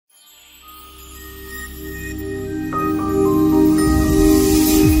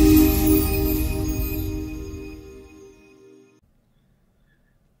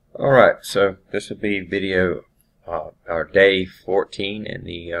So this will be video our day 14 in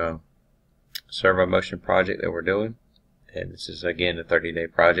the Servo Motion project that we're doing, and this is again a 30-day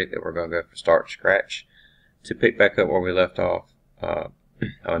project that we're going to go from start to scratch. To pick back up where we left off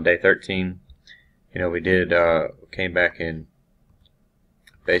on day 13, we came back and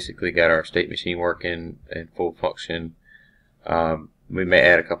basically got our state machine working in full function. We may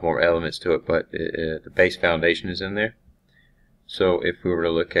add a couple more elements to it, but the base foundation is in there. So if we were to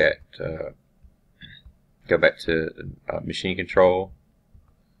look at, go back to machine control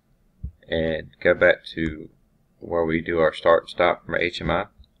and go back to where we do our start and stop from our HMI.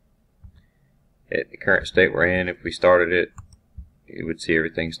 At the current state we're in, if we started it, you would see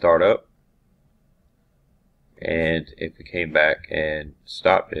everything start up. And if we came back and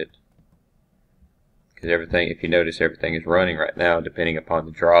stopped it, because everything, if you notice, everything is running right now depending upon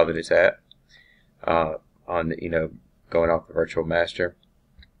the draw that it's at, on the, going off the virtual master.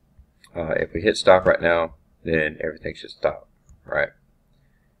 If we hit stop right now, then everything should stop, right?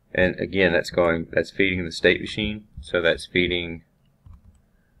 And again, that's feeding the state machine, so that's feeding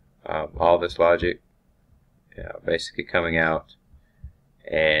all this logic, basically coming out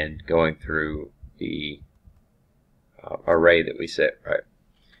and going through the array that we set, right?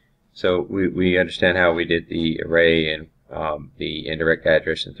 So we understand how we did the array and the indirect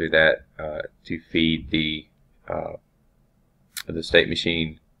address, and through that to feed the state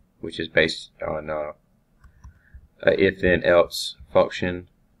machine, which is based on a if then else function,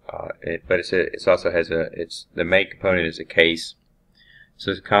 but it also has the main component is a case,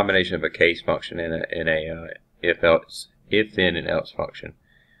 so it's a combination of a case function and a if then and else function,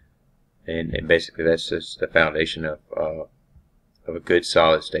 and basically that's just the foundation of a good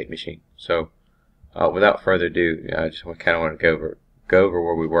solid state machine. So without further ado, I just kind of want to go over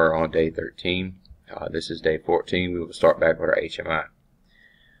where we were on day 13. This is day 14. We will start back with our HMI.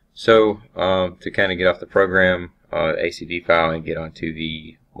 So to kind of get off the program ACD file and get onto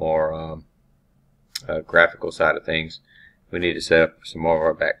the more graphical side of things, we need to set up some more of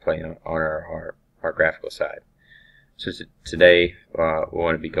our backplane on our graphical side. So today we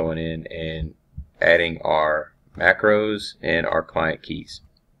want to be going in and adding our macros and our client keys.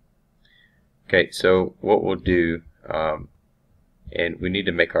 Okay, so what we'll do, and we need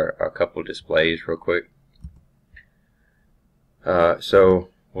to make our couple displays real quick. So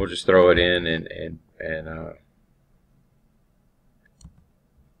we'll just throw it in and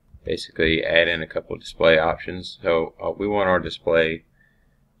basically add in a couple of display options. So we want our display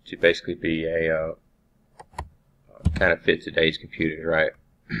to basically be a kind of fit today's computer, right?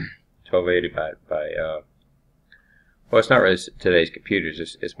 1280 by well, it's not really today's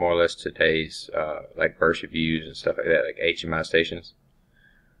computers. It's more or less today's like burst reviews and stuff like that, like HMI stations.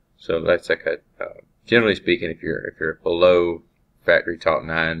 So that's like a generally speaking, if you're below FactoryTalk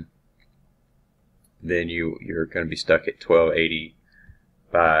 9, then you're going to be stuck at 1280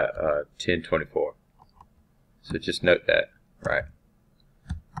 by 1024. So just note that, right?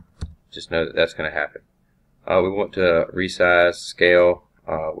 Just know that that's going to happen. We want to resize, scale.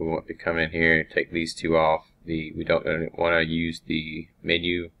 We want to come in here and take these two off. We don't want to use the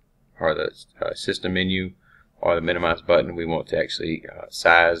menu or the system menu or the minimize button. We want to actually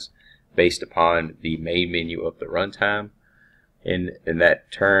size based upon the main menu of the runtime. In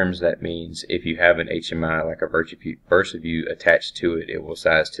that terms, that means if you have an HMI like a burst review attached to it, it will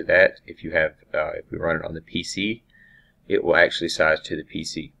size to that. If you have, if we run it on the PC, it will actually size to the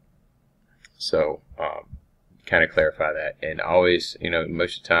PC. So kind of clarify that, and always,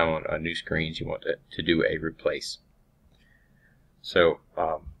 most of the time on new screens you want to do a replace. So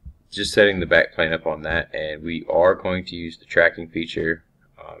just setting the backplane up on that, and we are going to use the tracking feature,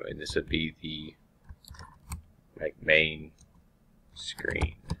 and this would be the main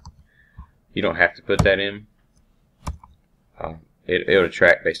screen. You don't have to put that in. It'll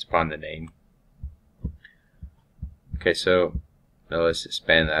track based upon the name. Okay, so now let's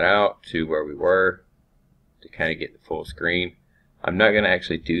expand that out to where we were to kind of get the full screen. I'm not going to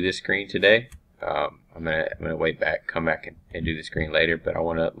actually do this screen today. I'm gonna wait back, come back and do the screen later. But I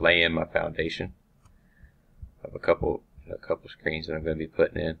want to lay in my foundation of a couple screens that I'm going to be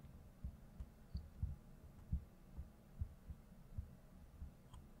putting in.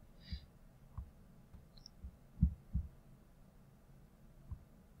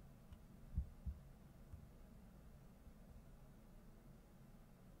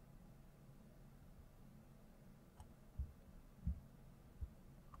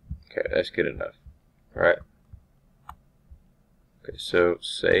 Okay, that's good enough. All right. Okay, so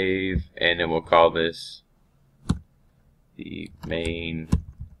save, and then we'll call this the main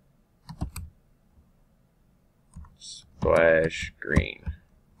splash screen.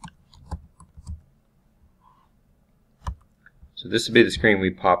 So this will be the screen we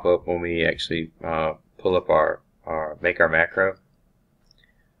pop up when we actually pull up make our macro.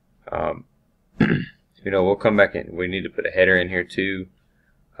 We'll come back in. We need to put a header in here too.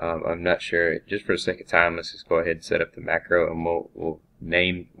 I'm not sure. Just for the sake of time, let's just go ahead and set up the macro, and we'll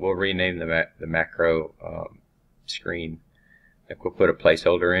rename the macro screen. Like we'll put a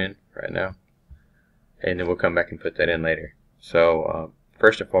placeholder in right now, and then we'll come back and put that in later. So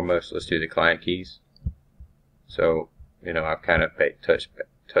first and foremost, let's do the client keys. So I've kind of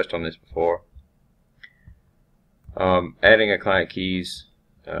touched on this before. Adding a client keys.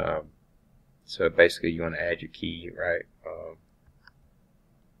 So basically, you want to add your key, right?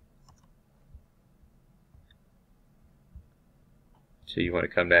 So you want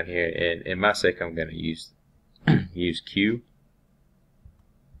to come down here, and in my sake, I'm going to use Q,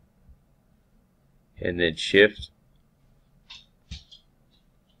 and then Shift.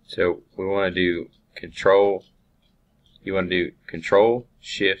 So we want to do Control. You want to do Control,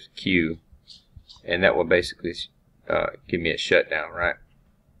 Shift, Q, and that will basically give me a shutdown, right?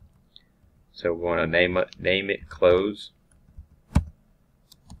 So we want to name it close.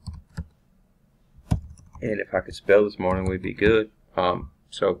 And if I could spell this morning, we'd be good.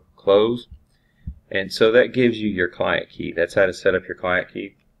 So close, and so that gives you your client key. That's how to set up your client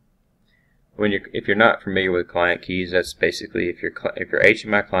key. If you're not familiar with client keys, that's basically if your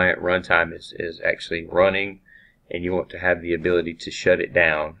HMI client runtime is actually running, and you want to have the ability to shut it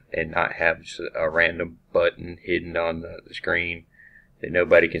down and not have just a random button hidden on the screen that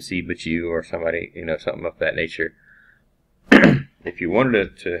nobody can see but you or somebody, something of that nature. If you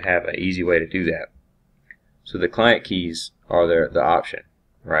wanted to have an easy way to do that, so the client keys are the option,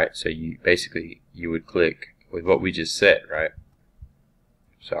 right? So you would click with what we just set, right?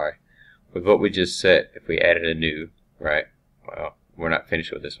 Sorry, with what we just set. If we added a new, right? Well, we're not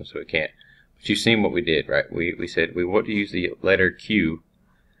finished with this one, so we can't. But you've seen what we did, right? We said we want to use the letter Q,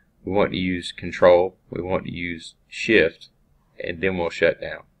 we want to use Control, we want to use Shift, and then we'll shut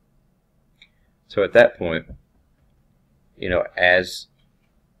down. So at that point, as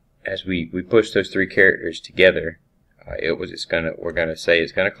we push those three characters together, we're gonna say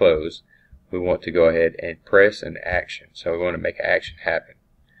it's gonna close. We want to go ahead and press an action. So we want to make an action happen.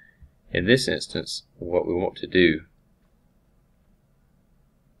 In this instance, what we want to do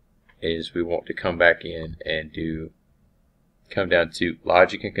is we want to come back in and come down to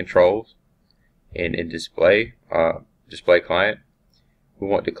logic and controls, and in display client, we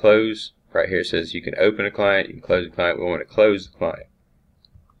want to close. Right here it says you can open a client, you can close a client. We want to close the client.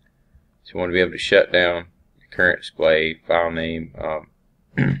 So we want to be able to shut down the current display, file name,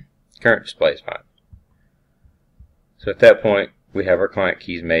 current display is fine. So at that point, we have our client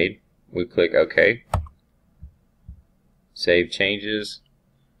keys made. We click OK. Save changes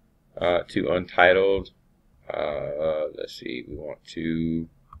to Untitled. Let's see, we want to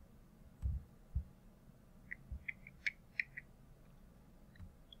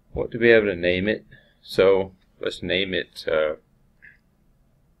be able to name it. So let's name it.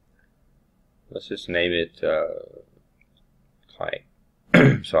 Let's just name it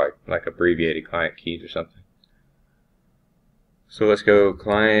client. Sorry, like abbreviated client keys or something. So let's go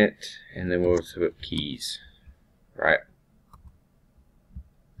client, and then we'll put keys, right?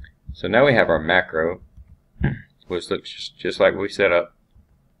 So now we have our macro, which looks just like we set up.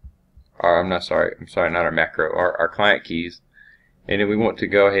 Or I'm sorry, not our macro, our client keys. And then we want to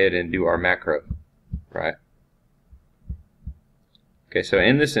go ahead and do our macro, right? Okay, so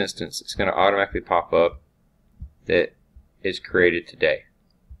in this instance, it's going to automatically pop up that is created today,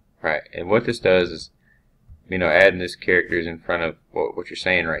 right? And what this does is, adding this characters in front of what you're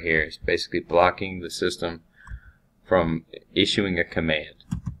saying right here is basically blocking the system from issuing a command.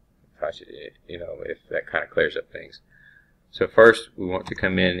 If that kind of clears up things. So first, we want to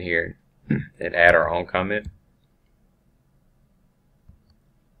come in here and add our own comment.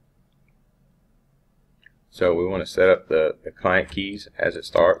 So we want to set up the client keys as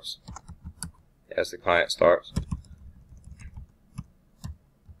the client starts.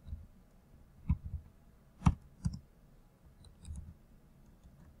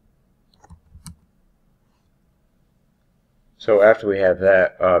 So after we have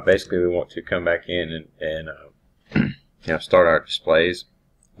that, basically we want to come back in and start our displays,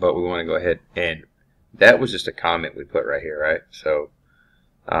 but we want to go ahead and that was just a comment we put right here, right? So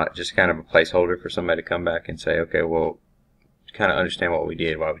just kind of a placeholder for somebody to come back and say, okay, well, to kind of understand what we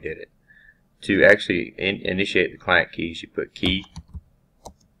did, why we did it. To actually initiate the client keys, you put key,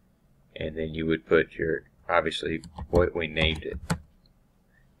 and then you would put your, obviously, what we named it,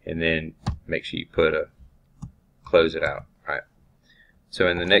 and then make sure you put close it out, right? So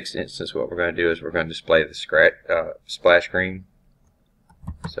in the next instance, what we're going to do is we're going to display the splash screen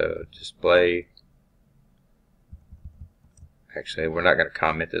So display, actually we're not going to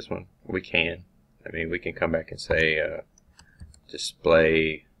comment this one. We can. I mean, we can come back and say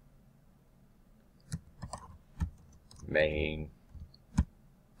display main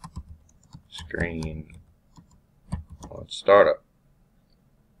screen on startup.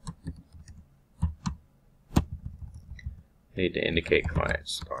 Need to indicate client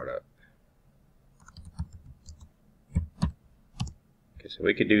startup. Okay, so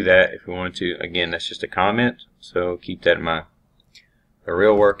we could do that if we wanted to. Again, that's just a comment, so keep that in mind. The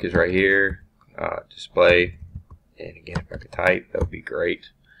real work is right here, display, and again, if I could type, that would be great.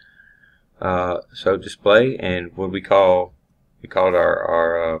 So display, and what we called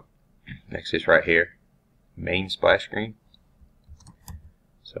our next is right here, main splash screen.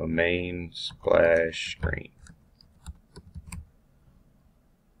 So main splash screen.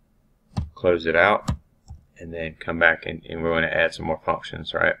 Close it out, and then come back and we're going to add some more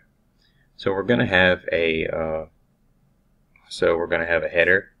functions, right? So we're going to have a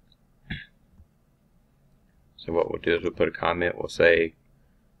header. So what we'll do is we'll put a comment. We'll say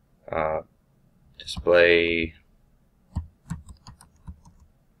display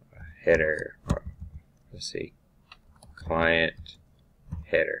header. Let's see, client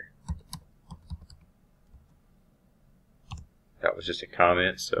header. That was just a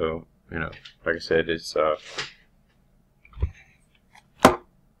comment, so you know, like I said, it's as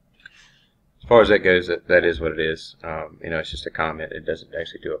far as that goes, that is what it is. You know, it's just a comment. It doesn't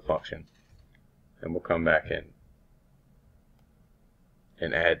actually do a function. And we'll come back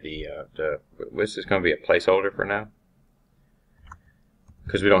and add this is going to be a placeholder for now,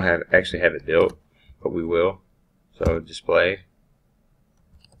 because we don't actually have it built, but we will. So display,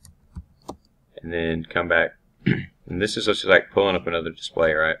 and then come back, and this is just like pulling up another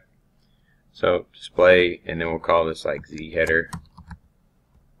display, right? So display, and then we'll call this like Z header,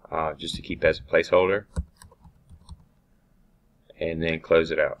 just to keep as a placeholder, and then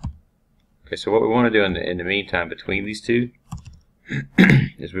close it out. Okay, so what we want to do in the meantime between these two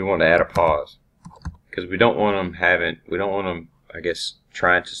is we want to add a pause, because we don't want them I guess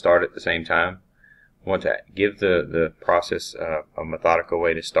trying to start at the same time. We want to give the process a methodical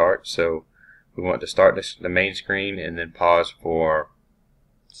way to start. So we want to start the main screen and then pause for,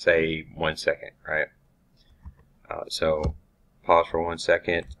 say, 1 second, right? So pause for 1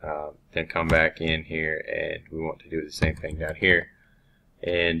 second, then come back in here, and we want to do the same thing down here,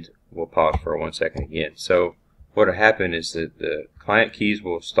 and we'll pause for 1 second again. So what will happen is that the client keys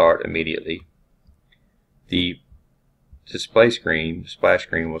will start immediately. The display screen, splash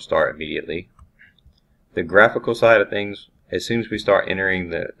screen, will start immediately. The graphical side of things, as soon as we start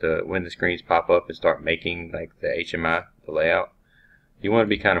entering when the screens pop up and start making like the HMI, the layout, you want to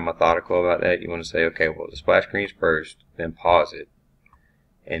be kind of methodical about that. You want to say, okay, well, the splash screen's first, then pause it,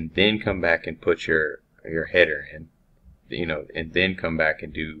 and then come back and put your header in, you know, and then come back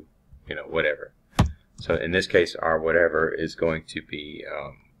and do, you know, whatever. So in this case, our whatever is going to be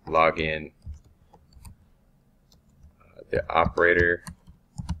log in the operator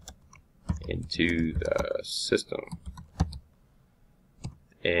into the system,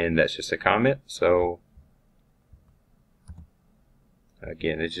 and that's just a comment. So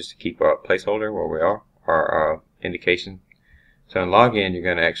again, it's just to keep our placeholder where we are, our indication. So in login, you're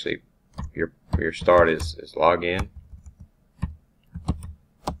going to actually, your start is login,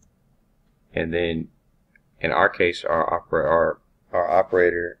 and then in our case, our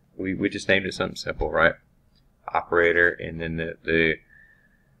operator, we just named it something simple, right? Operator, and then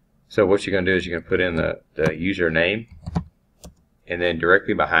so what you're going to do is you're going to put in the user name, and then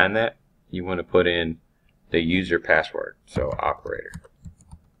directly behind that, you want to put in the user password. So operator.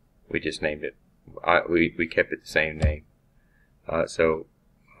 We just named it. We kept it the same name.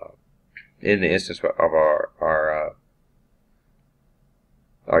 In the instance of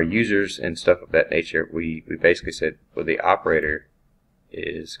our users and stuff of that nature, we basically said, well, the operator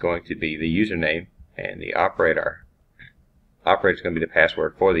is going to be the username, and the operator is going to be the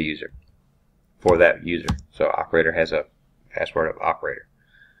password for the user, for that user. So operator has a password of operator.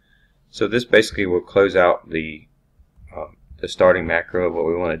 So this basically will close out the starting macro of what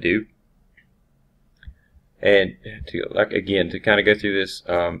we want to do. And to kind of go through this,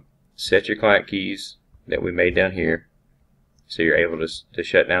 set your client keys that we made down here, so you're able to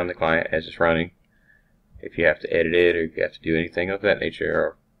shut down the client as it's running. If you have to edit it, or if you have to do anything of that nature,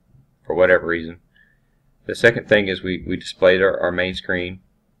 or for whatever reason. The second thing is we displayed our main screen.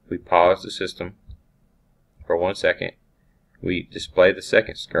 We paused the system for 1 second. We display the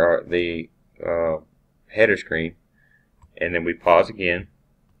second header screen, and then we pause again,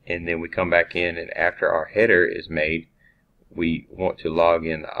 and then we come back in, and after our header is made, we want to log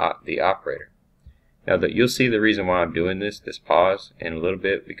in the operator. Now you'll see the reason why I'm doing this pause in a little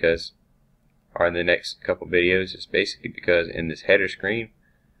bit, because, or in the next couple videos, is basically because in this header screen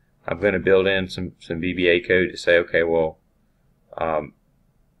I'm going to build in some VBA code to say, okay, well,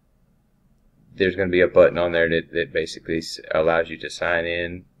 there's going to be a button on there that basically allows you to sign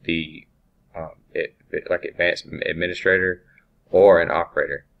in the like advanced administrator or an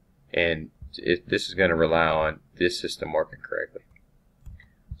operator, and this is going to rely on this system working correctly.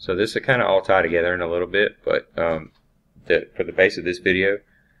 So this will kind of all tie together in a little bit, but for the base of this video,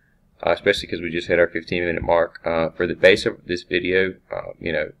 especially because we just hit our 15-minute mark, for the base of this video,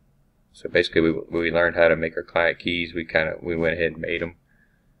 you know, so basically we learned how to make our client keys. We went ahead and made them.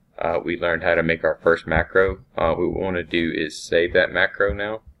 We learned how to make our first macro. What we want to do is save that macro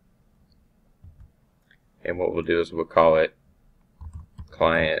now, and what we'll do is we'll call it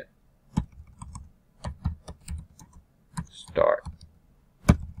client start.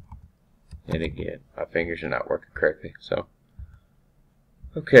 And again, my fingers are not working correctly. So,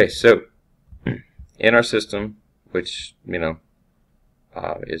 okay, so in our system, which, you know,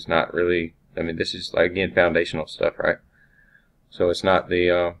 is not really, I mean, this is, like, again, foundational stuff, right? So it's not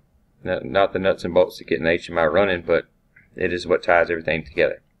the not the nuts and bolts to getting HMI running, but it is what ties everything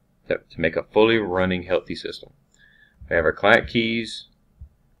together to make a fully running, healthy system. We have our client keys,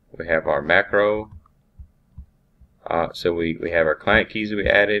 we have our macro. So we have our client keys that we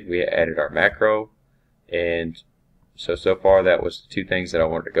added our macro, and so far that was the two things that I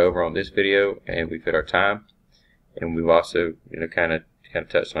wanted to go over on this video, and we've hit our time, and we've also, you know, kind of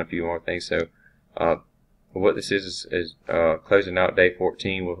touched on a few more things. So what this is closing out day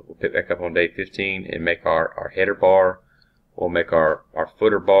 14. We'll pick back up on day 15 and make our header bar. We'll make our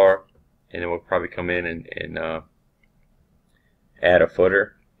footer bar, and then we'll probably come in and add a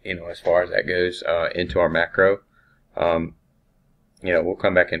footer, you know, as far as that goes, into our macro. You know, we'll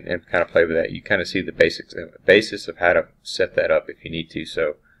come back and kind of play with that. You kind of see the basis of how to set that up if you need to.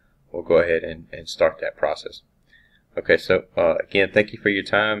 So we'll go ahead and start that process. Okay, so again, thank you for your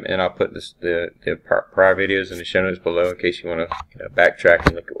time, and I'll put the prior videos in the show notes below in case you want to, you know, backtrack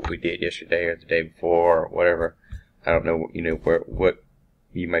and look at what we did yesterday or the day before or whatever. I don't know, you know, what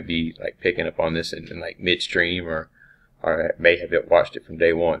you might be like picking up on this in like midstream, or may have watched it from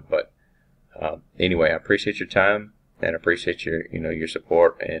day one. But anyway, I appreciate your time and I appreciate your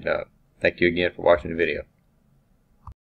support, and thank you again for watching the video.